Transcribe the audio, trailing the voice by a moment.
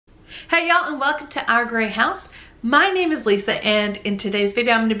Hey y'all, and welcome to Our Gray House. My name is Lisa, and in today's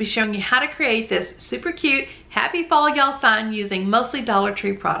video I'm going to be showing you how to create this super cute Happy Fall Y'all sign using mostly Dollar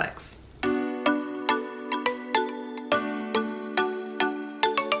Tree products.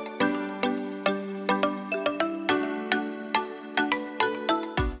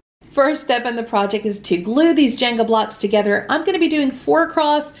 First step in the project is to glue these Jenga blocks together. I'm going to be doing 4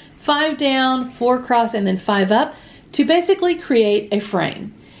 across, 5 down, 4 across, and then 5 up to basically create a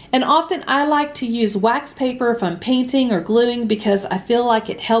frame. And often I like to use wax paper if I'm painting or gluing because I feel like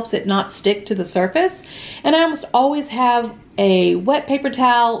it helps it not stick to the surface. And I almost always have a wet paper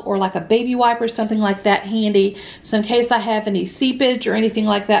towel or like a baby wipe or something like that handy. So in case I have any seepage or anything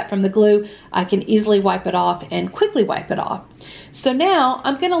like that from the glue, I can easily wipe it off and quickly wipe it off. So now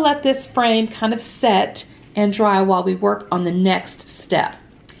I'm going to let this frame kind of set and dry while we work on the next step.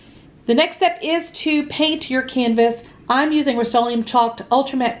 The next step is to paint your canvas. I'm using Rustoleum chalked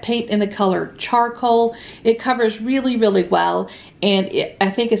ultra matte paint in the color charcoal. It covers really well, and I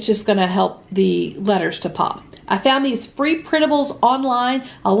think it's just going to help the letters to pop. I found these free printables online.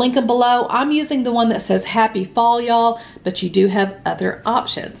 I'll link them below. I'm using the one that says Happy Fall Y'all, but you do have other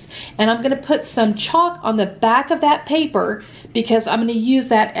options. And I'm going to put some chalk on the back of that paper because I'm going to use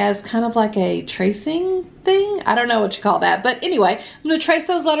that as kind of like a tracing thing. I don't know what you call that, but anyway, I'm going to trace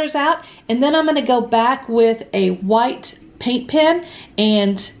those letters out, and then I'm going to go back with a white paint pen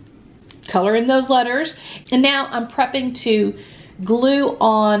and color in those letters. And now I'm prepping to glue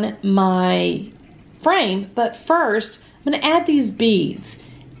on my frame, but first I'm going to add these beads,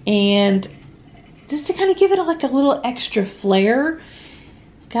 and just to kind of give it like a little extra flair,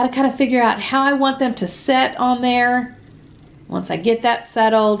 got to kind of figure out how I want them to set on there. Once I get that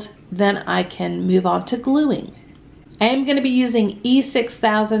settled, then I can move on to gluing. I am going to be using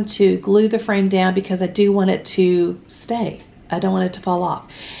E6000 to glue the frame down because I do want it to stay. I don't want it to fall off.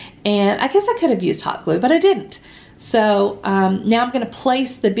 And I guess I could have used hot glue, but I didn't. So now I'm going to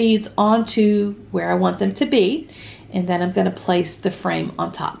place the beads onto where I want them to be, and then I'm going to place the frame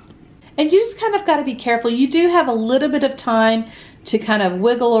on top. And you just kind of got to be careful. You do have a little bit of time to kind of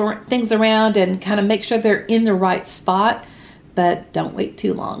wiggle things around and kind of make sure they're in the right spot, but don't wait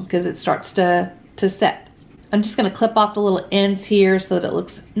too long because it starts to set. I'm just going to clip off the little ends here so that it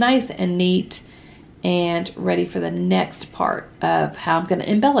looks nice and neat and ready for the next part of how I'm going to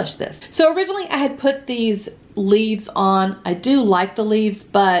embellish this. So originally I had put these leaves on. I do like the leaves,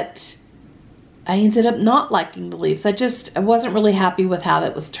 but I ended up not liking the leaves. I wasn't really happy with how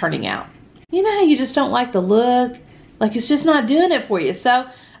that was turning out. You know how you just don't like the look? Like it's just not doing it for you. So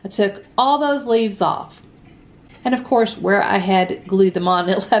I took all those leaves off. And of course, where I had glued them on,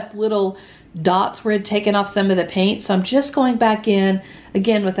 it left little dots where it had taken off some of the paint. So I'm just going back in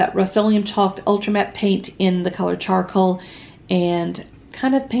again with that Rustoleum chalked ultra matte paint in the color charcoal and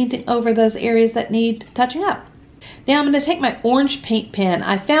kind of painting over those areas that need touching up. Now I'm going to take my orange paint pen.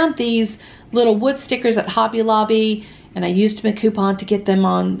 I found these little wood stickers at Hobby Lobby, and I used my coupon to get them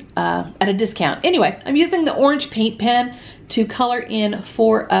on at a discount. Anyway, I'm using the orange paint pen to color in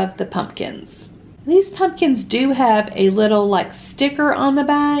 4 of the pumpkins. These pumpkins do have a little like sticker on the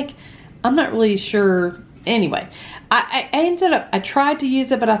back. I'm not really sure. Anyway, I tried to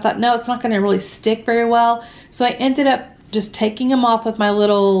use it, but I thought, no, it's not going to really stick very well. So I ended up just taking them off with my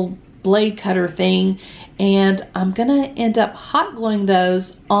little blade cutter thing, and I'm going to end up hot gluing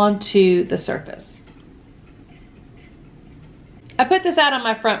those onto the surface. I put this out on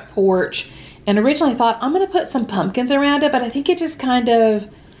my front porch, and originally thought I'm going to put some pumpkins around it, but I think it just kind of,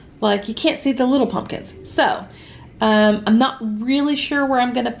 like, you can't see the little pumpkins. So I'm not really sure where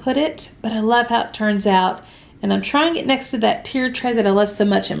I'm going to put it, but I love how it turns out. And I'm trying it next to that tier tray that I love so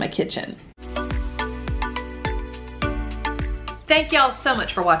much in my kitchen. Thank y'all so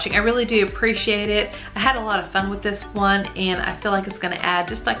much for watching. I really do appreciate it. I had a lot of fun with this one, and I feel like it's going to add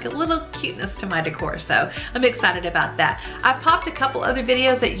just like a little cuteness to my decor. So I'm excited about that. I've popped a couple other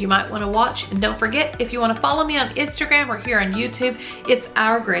videos that you might want to watch. And don't forget, if you want to follow me on Instagram or here on YouTube, it's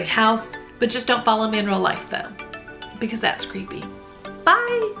Our Gray House. But just don't follow me in real life though, because that's creepy.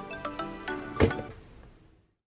 Bye.